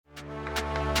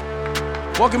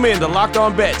Welcome in to Locked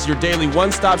On Bets, your daily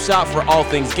one-stop shop for all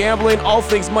things gambling, all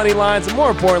things money lines, and more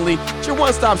importantly, it's your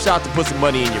one-stop shop to put some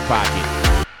money in your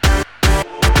pocket.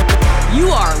 You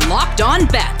are Locked On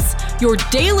Bets, your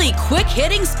daily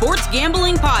quick-hitting sports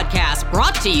gambling podcast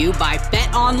brought to you by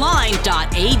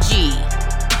BetOnline.ag.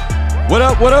 What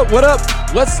up, what up, what up?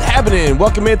 What's happening?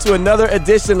 Welcome into another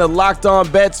edition of Locked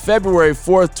On Bets, February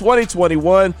 4th,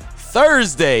 2021.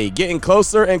 Thursday, getting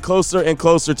closer and closer and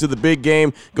closer to the big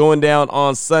game going down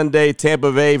on Sunday,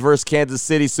 Tampa Bay versus Kansas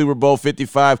City, Super Bowl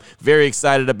 55. Very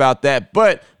excited about that,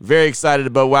 but very excited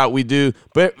about what we do.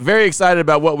 But very excited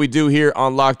about what we do here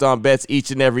on Locked On Bets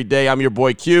each and every day. I'm your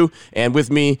boy Q, and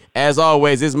with me, as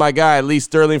always, is my guy Lee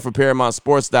Sterling from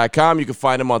ParamountSports.com. You can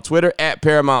find him on Twitter at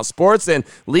Paramount Sports. And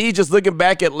Lee, just looking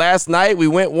back at last night, we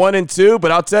went 1-2,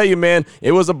 but I'll tell you, man,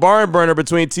 it was a barn burner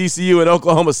between TCU and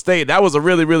Oklahoma State. That was a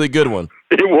really, really good one.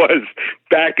 It was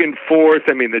back and forth.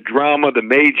 I mean, the drama, the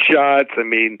made shots. I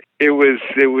mean, it was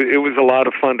a lot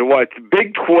of fun to watch.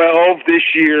 Big 12 this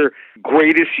year,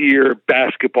 greatest year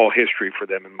basketball history for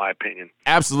them, in my opinion.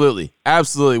 Absolutely,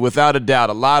 without a doubt,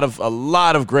 a lot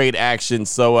of great action.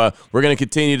 So we're going to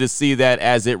continue to see that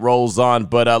as it rolls on.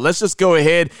 But let's just go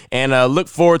ahead and look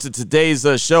forward to today's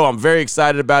show. I'm very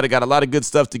excited about it. Got a lot of good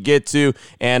stuff to get to,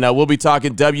 and we'll be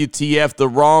talking WTF, the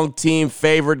wrong team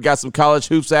favored. Got some college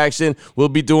hoops action. We'll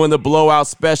be doing the blowout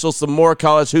special, some more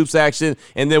college hoops action,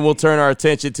 and then we'll turn our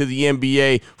attention to the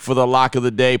NBA for the lock of the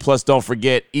day. Plus, don't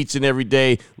forget, each and every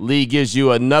day, Lee gives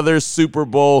you another Super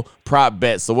Bowl prop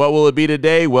bet. So what will it be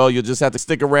today? Well, you'll just have to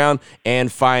stick around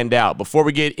and find out. Before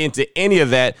we get into any of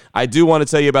that, I do want to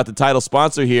tell you about the title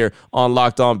sponsor here on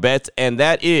Locked On Bets, and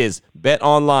that is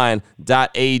BetOnline.ag.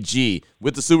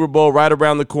 With the Super Bowl right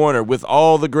around the corner, with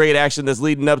all the great action that's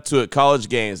leading up to it, college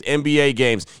games, NBA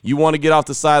games, you want to get off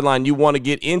the sideline, you want to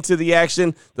get into the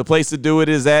action, the place to do it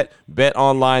is at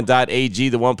BetOnline.ag,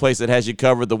 the one place that has you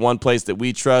covered, the one place that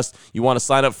we trust. You want to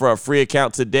sign up for a free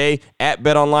account today at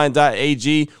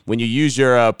BetOnline.ag. When you use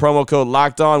your promo code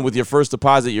LOCKEDON with your first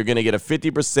deposit, you're going to get a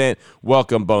 50%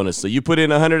 welcome bonus. So you put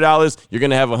in $100, you're going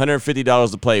to have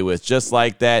 $150 to play with. Just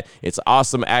like that. It's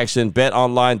awesome action.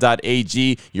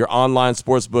 BetOnline.ag, your online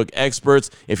sportsbook experts.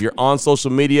 If you're on social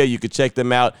media, you can check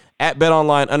them out at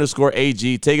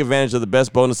BetOnline_AG. Take advantage of the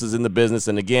best bonuses in the business.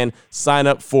 And again, sign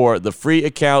up for the free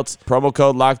account, promo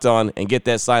code Locked On, and get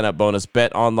that sign up bonus.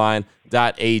 BetOnline.ag.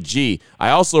 I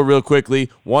also real quickly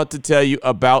want to tell you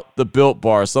about the Built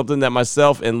Bar, something that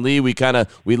myself and Lee, we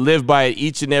live by it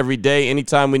each and every day.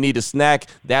 Anytime we need a snack,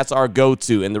 that's our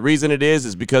go-to. And the reason it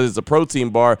is because it's a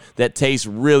protein bar that tastes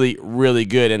really, really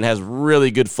good and has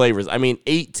really good flavors. I mean,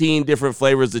 18 different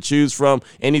flavors to choose from,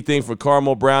 anything from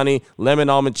caramel brownie, lemon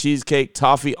almond cheesecake,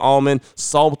 toffee almond,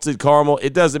 salted caramel.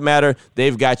 It doesn't matter.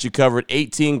 They've got you covered.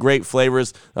 18 great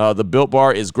flavors. The Built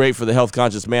Bar is great for the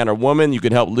health-conscious man or woman. You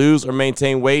can help lose or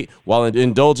maintain weight while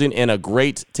indulging in a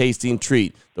great tasting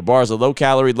treat. The bars are low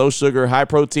calorie, low sugar, high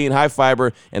protein, high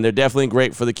fiber, and they're definitely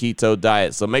great for the keto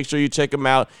diet. So make sure you check them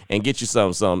out and get you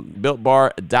some.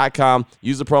 BuiltBar.com.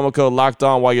 Use the promo code Locked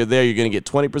On while you're there. You're going to get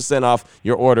 20% off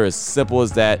your order. As simple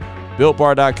as that.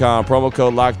 BuiltBar.com, promo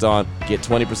code Locked On. Get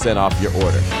 20% off your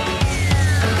order.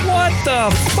 What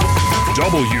the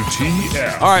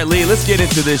WTF. All right, Lee, let's get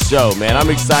into this show, man. I'm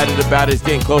excited about it. It's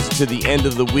getting closer to the end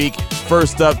of the week.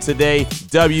 First up today,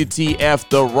 WTF,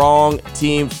 the wrong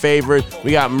team favorite.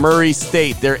 We got Murray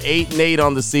State. They're 8-8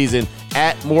 on the season.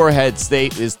 At Morehead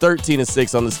State is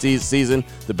 13-6 on the season.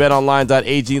 The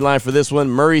BetOnline.ag line for this one,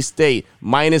 Murray State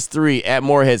 -3 at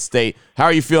Morehead State. How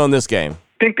are you feeling this game?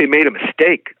 I think they made a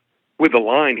mistake with the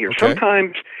line here. Okay.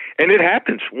 Sometimes, and it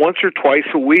happens once or twice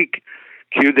a week,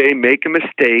 they make a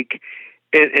mistake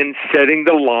in setting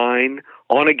the line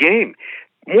on a game.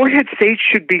 Morehead State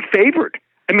should be favored.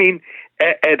 I mean,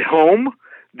 at home,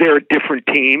 they're a different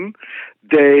team.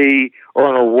 They are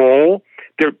on a roll.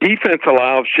 Their defense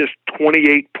allows just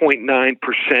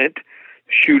 28.9%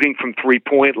 shooting from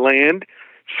three-point land.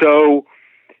 So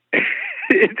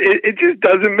it just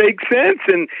doesn't make sense.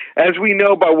 And as we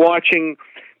know by watching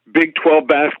Big 12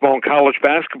 basketball and college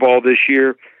basketball this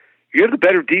year, you have the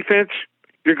better defense,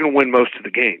 you're going to win most of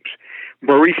the games.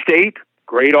 Murray State,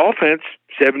 great offense,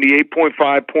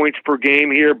 78.5 points per game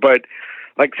here, but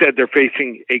like I said, they're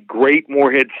facing a great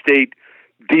Morehead State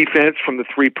defense from the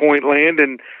three-point land,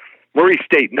 and Murray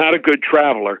State, not a good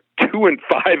traveler,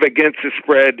 2-5 against the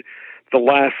spread the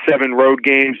last 7 road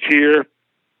games here.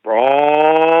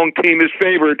 Wrong team is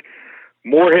favored.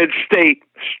 Morehead State,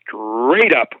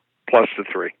 straight up,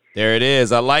 +3. There it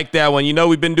is. I like that one. You know,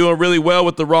 we've been doing really well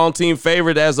with the wrong team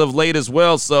favorite as of late as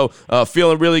well, so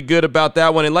feeling really good about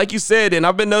that one. And like you said, and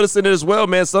I've been noticing it as well,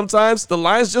 man, sometimes the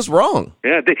line's just wrong.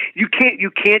 Yeah, you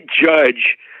can't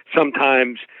judge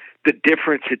sometimes the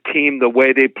difference a team, the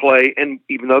way they play, and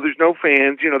even though there's no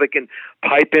fans, they can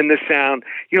pipe in the sound,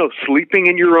 sleeping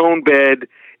in your own bed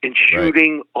and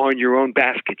shooting on your own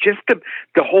basket, just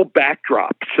the whole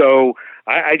backdrop. So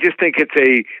I just think it's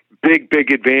a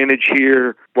big advantage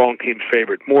here. Wrong team's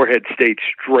favorite. Morehead State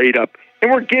straight up.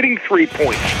 And we're getting 3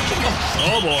 points.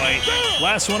 Oh, boy.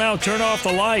 Last one out. Turn off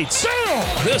the lights.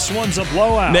 This one's a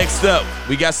blowout. Next up,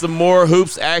 we got some more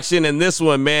hoops action. And this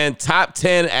one, man, top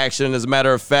 10 action, as a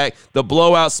matter of fact. The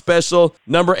blowout special,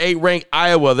 number 8 ranked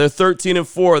Iowa. They're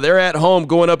 13-4. They're at home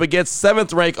going up against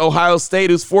 7th ranked Ohio State,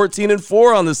 who's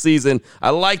 14-4 on the season. I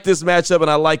like this matchup,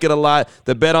 and I like it a lot.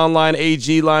 The BetOnline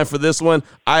AG line for this one,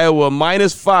 Iowa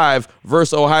 -5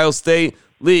 versus Ohio State.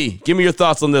 Lee, give me your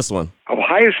thoughts on this one.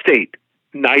 Ohio State.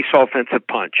 Nice offensive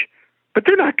punch, but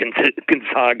they're not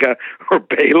Gonzaga or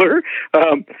Baylor.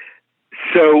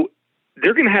 So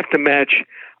they're going to have to match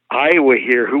Iowa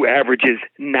here, who averages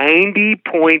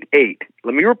 90.8.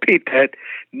 Let me repeat that,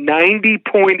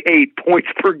 90.8 points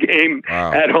per game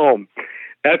at home.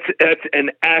 That's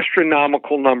an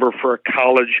astronomical number for a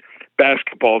college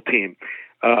basketball team.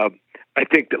 I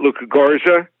think that Luka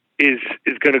Garza is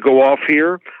going to go off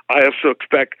here. I also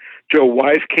expect Joe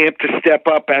Wieskamp to step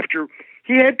up after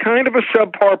he had kind of a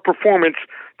subpar performance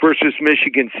versus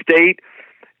Michigan State.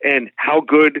 And how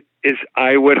good is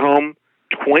Iowa at home?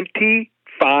 25-2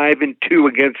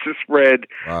 against the spread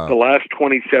the last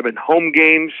 27 home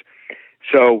games.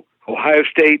 So Ohio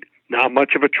State, not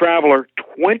much of a traveler,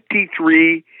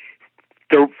 23-47-2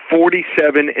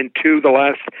 the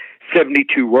last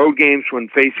 72 road games when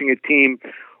facing a team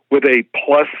with a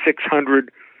plus 600%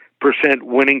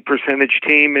 winning percentage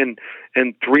team, and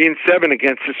 3-7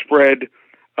 against the spread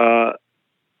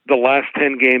the last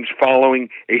 10 games following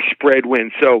a spread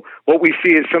win. So what we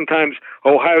see is sometimes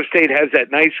Ohio State has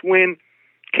that nice win,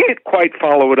 can't quite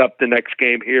follow it up the next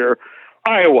game here.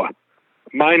 Iowa,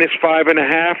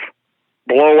 -5.5,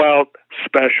 blowout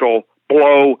special,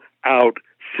 blowout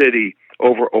city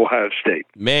over Ohio State.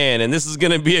 Man, and this is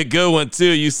going to be a good one,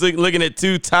 too. You're looking at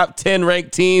 2 top 10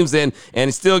 ranked teams and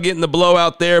still getting the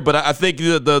blowout there. But I think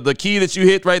the key that you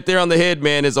hit right there on the head,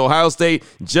 man, is Ohio State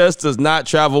just does not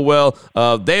travel well.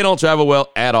 They don't travel well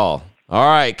at all. All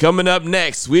right, coming up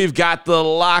next, we've got the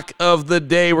lock of the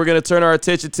day. We're going to turn our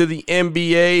attention to the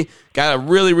NBA. Got a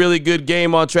really, really good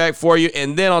game on track for you.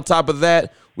 And then on top of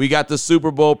that, we got the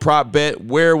Super Bowl prop bet.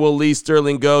 Where will Lee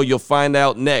Sterling go? You'll find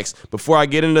out next. Before I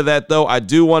get into that, though, I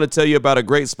do want to tell you about a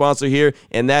great sponsor here,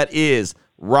 and that is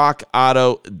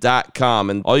RockAuto.com.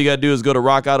 And all you got to do is go to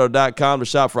RockAuto.com to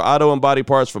shop for auto and body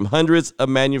parts from hundreds of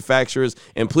manufacturers.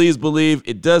 And please believe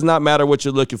it does not matter what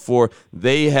you're looking for.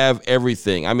 They have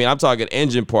everything. I mean, I'm talking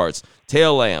engine parts,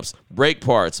 tail lamps, brake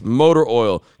parts, motor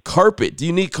oil, carpet. Do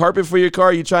you need carpet for your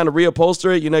car? You're trying to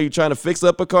reupholster it? You're trying to fix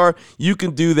up a car? You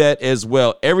can do that as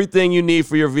well. Everything you need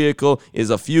for your vehicle is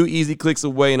a few easy clicks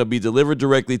away, and it'll be delivered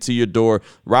directly to your door.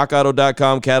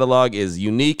 RockAuto.com catalog is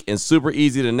unique and super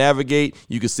easy to navigate.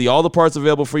 You can see all the parts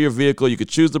available for your vehicle. You can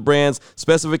choose the brands,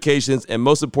 specifications, and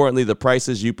most importantly, the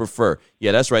prices you prefer.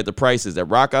 Yeah, that's right. The prices at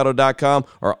RockAuto.com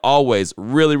are always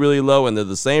really, really low, and they're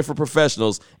the same for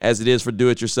professionals as it is for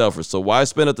do-it-yourselfers. So why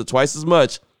spend up to twice as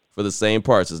much for the same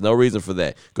parts? There's no reason for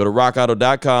that. Go to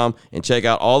RockAuto.com and check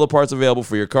out all the parts available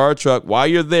for your car or truck. While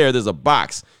you're there, there's a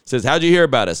box. It says, how'd you hear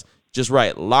about us? Just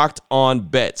right, Locked On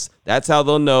Bets. That's how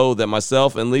they'll know that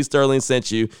myself and Lee Sterling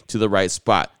sent you to the right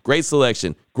spot. Great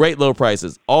selection, great low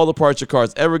prices, all the parts your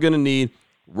car's ever going to need.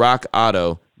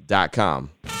 RockAuto.com.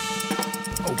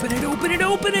 Open it, open it,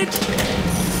 open it.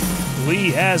 Lee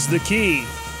has the key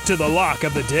to the lock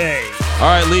of the day. All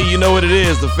right, Lee, you know what it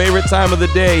is. The favorite time of the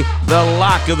day, the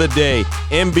lock of the day,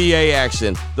 NBA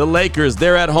action. The Lakers,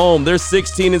 they're at home. They're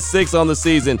 16-6 on the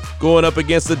season, going up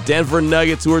against the Denver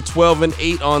Nuggets, who are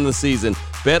 12-8 on the season.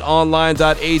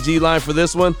 BetOnline.ag line for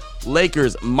this one,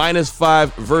 Lakers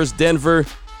 -5 versus Denver.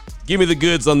 Give me the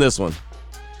goods on this one.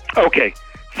 Okay,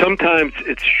 sometimes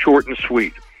it's short and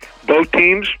sweet. Both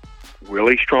teams,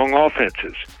 really strong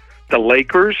offenses. The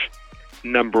Lakers,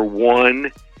 number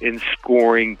 1 in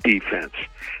scoring defense.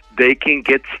 They can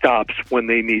get stops when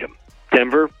they need them.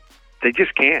 Denver, they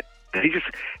just can't. They just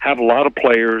have a lot of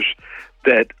players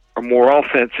that are more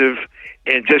offensive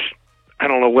and just, I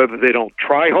don't know whether they don't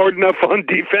try hard enough on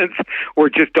defense or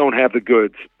just don't have the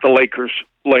goods. The Lakers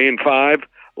laying 5,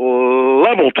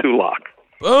 level 2 lock.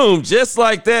 Boom, just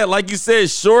like that. Like you said,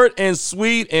 short and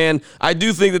sweet, and I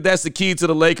do think that that's the key to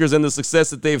the Lakers and the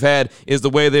success that they've had is the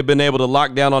way they've been able to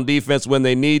lock down on defense when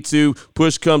they need to.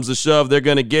 Push comes to shove, they're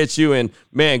going to get you, and,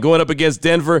 man, going up against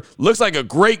Denver looks like a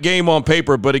great game on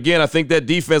paper, but, again, I think that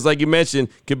defense, like you mentioned,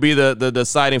 could be the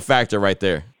deciding factor right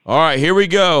there. All right, here we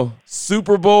go.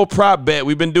 Super Bowl prop bet.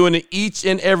 We've been doing it each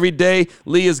and every day.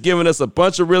 Lee has given us a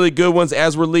bunch of really good ones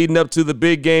as we're leading up to the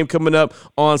big game coming up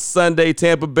on Sunday,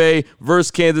 Tampa Bay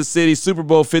versus Kansas City, Super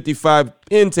Bowl 55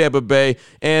 in Tampa Bay.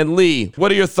 And Lee,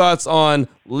 what are your thoughts on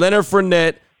Leonard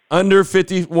Fournette under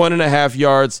 51.5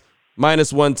 yards,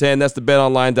 minus 110? That's the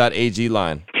betonline.ag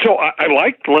line. So I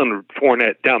liked Leonard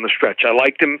Fournette down the stretch. I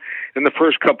liked him in the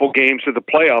first couple games of the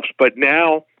playoffs, but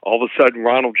now all of a sudden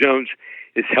Ronald Jones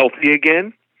is healthy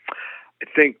again. I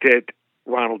think that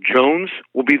Ronald Jones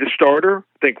will be the starter.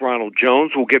 I think Ronald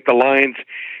Jones will get the Lions'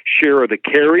 share of the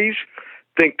carries.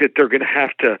 I think that they're going to have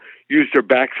to use their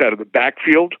backs out of the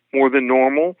backfield more than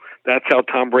normal. That's how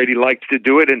Tom Brady likes to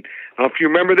do it. And I don't know if you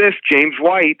remember this, James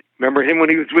White, remember him when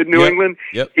he was with New England?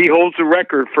 Yep. He holds the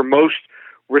record for most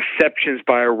receptions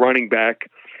by a running back.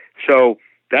 So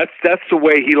that's the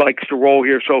way he likes to roll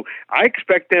here. So I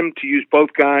expect them to use both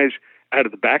guys out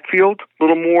of the backfield a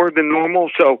little more than normal.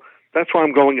 So that's why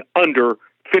I'm going under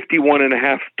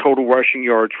 51.5 total rushing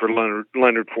yards for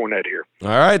Leonard Fournette here. All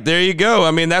right, there you go.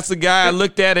 I mean, that's the guy I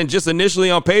looked at, and just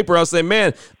initially on paper, I was saying,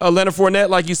 man, Leonard Fournette,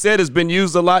 like you said, has been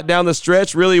used a lot down the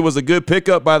stretch. Really was a good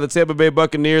pickup by the Tampa Bay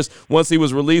Buccaneers once he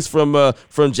was released from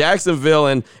Jacksonville.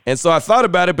 And so I thought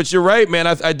about it, but you're right, man.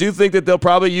 I do think that they'll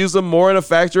probably use him more in a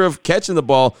factor of catching the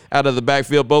ball out of the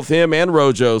backfield, both him and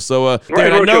Rojo. So,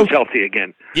 Rojo's healthy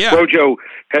again. Yeah. Rojo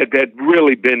had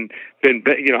really been,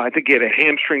 I think he had a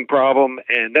hamstring problem,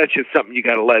 and that's just something you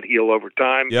got to let heal over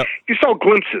time. Yep. You saw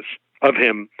glimpses of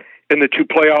him in the two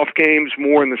playoff games,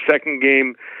 more in the second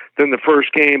game than the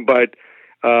first game, but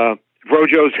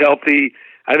Rojo's healthy.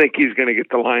 I think he's going to get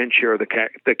the lion's share of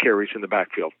the carries in the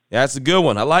backfield. That's a good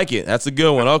one. I like it. That's a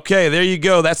good one. Okay, there you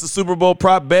go. That's the Super Bowl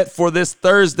prop bet for this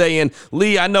Thursday. And,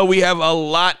 Lee, I know we have a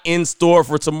lot in store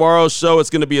for tomorrow's show.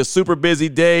 It's going to be a super busy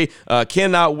day.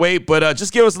 Cannot wait. But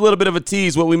just give us a little bit of a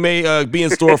tease what we may be in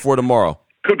store for tomorrow.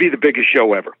 Could be the biggest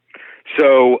show ever.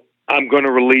 So I'm going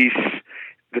to release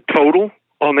the total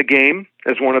on the game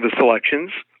as one of the selections,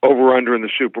 over-under in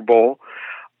the Super Bowl.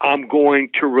 I'm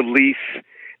going to release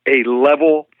a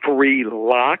level 3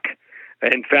 lock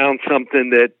and found something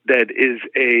that is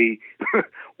a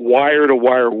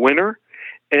wire-to-wire winner.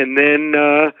 And then,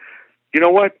 you know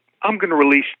what? I'm going to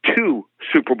release 2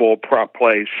 Super Bowl prop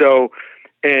plays. So,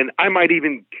 and I might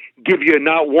even give you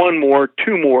not one more,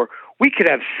 2 more. We could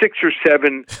have 6 or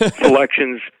 7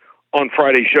 selections on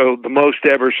Friday's show, the most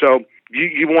ever. So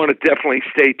you want to definitely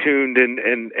stay tuned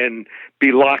and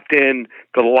be locked in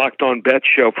to the Locked On Bets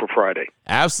show for Friday.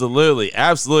 Absolutely.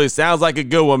 Absolutely. Sounds like a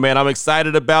good one, man. I'm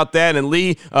excited about that. And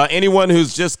Lee, anyone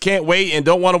who's just can't wait and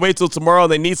don't want to wait till tomorrow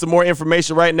and they need some more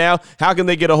information right now, how can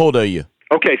they get a hold of you?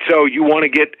 Okay, so you want to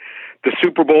get the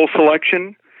Super Bowl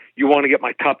selection. You want to get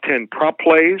my top 10 prop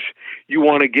plays. You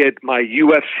want to get my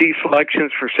UFC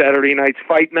selections for Saturday night's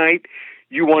fight night.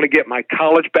 You want to get my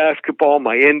college basketball,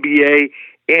 my NBA,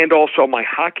 and also my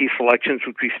hockey selections,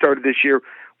 which we started this year.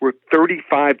 We're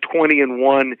 35, 20, and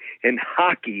 1 in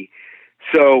hockey.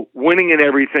 So winning in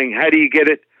everything, how do you get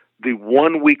it? The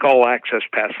 1 week all access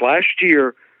pass. Last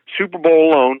year, Super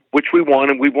Bowl alone, which we won,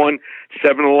 and we won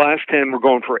 7 of the last 10. We're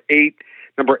going for 8,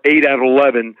 number 8 out of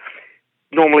 11,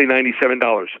 normally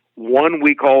 $97. 1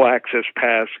 week all access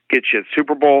pass gets you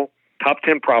Super Bowl, top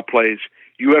 10 prop plays,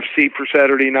 UFC for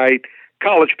Saturday night,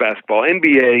 college basketball,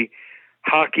 NBA,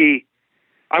 hockey.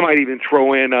 I might even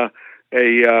throw in a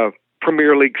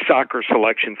Premier League soccer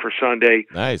selection for Sunday.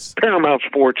 Nice.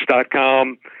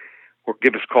 ParamountSports.com, or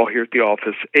give us a call here at the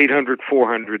office,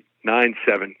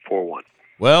 800-400-9741.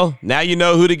 Well, now you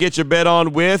know who to get your bet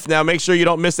on with. Now make sure you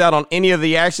don't miss out on any of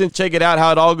the action. Check it out,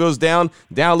 how it all goes down.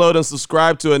 Download and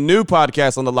subscribe to a new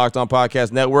podcast on the Locked On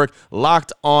Podcast Network,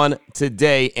 Locked On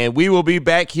Today. And we will be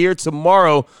back here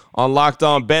tomorrow on Locked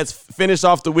On Bets. Finish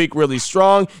off the week really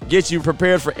strong. Get you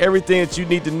prepared for everything that you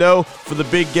need to know for the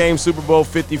big game, Super Bowl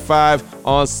 55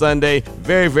 on Sunday.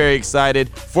 Very, very excited.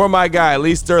 For my guy,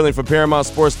 Lee Sterling from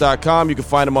ParamountSports.com. You can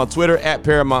find him on Twitter at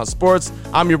Paramount Sports.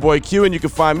 I'm your boy Q, and you can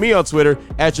find me on Twitter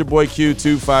at your boy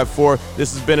Q254.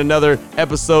 This has been another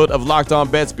episode of Locked On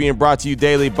Bets being brought to you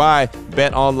daily by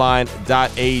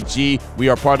BetOnline.ag. We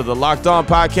are part of the Locked On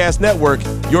Podcast Network,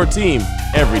 your team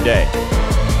every day.